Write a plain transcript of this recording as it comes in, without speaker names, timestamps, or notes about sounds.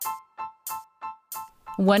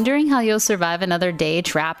Wondering how you'll survive another day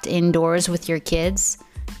trapped indoors with your kids?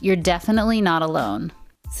 You're definitely not alone.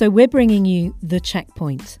 So we're bringing you The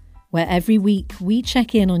Checkpoint, where every week we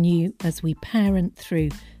check in on you as we parent through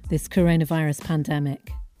this coronavirus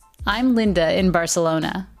pandemic. I'm Linda in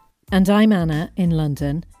Barcelona. And I'm Anna in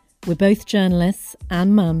London. We're both journalists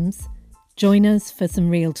and mums. Join us for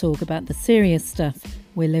some real talk about the serious stuff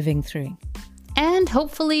we're living through. And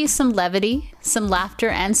hopefully some levity, some laughter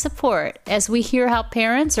and support as we hear how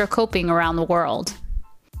parents are coping around the world.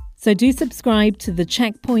 So do subscribe to The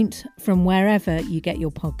Checkpoint from wherever you get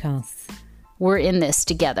your podcasts. We're in this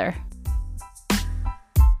together.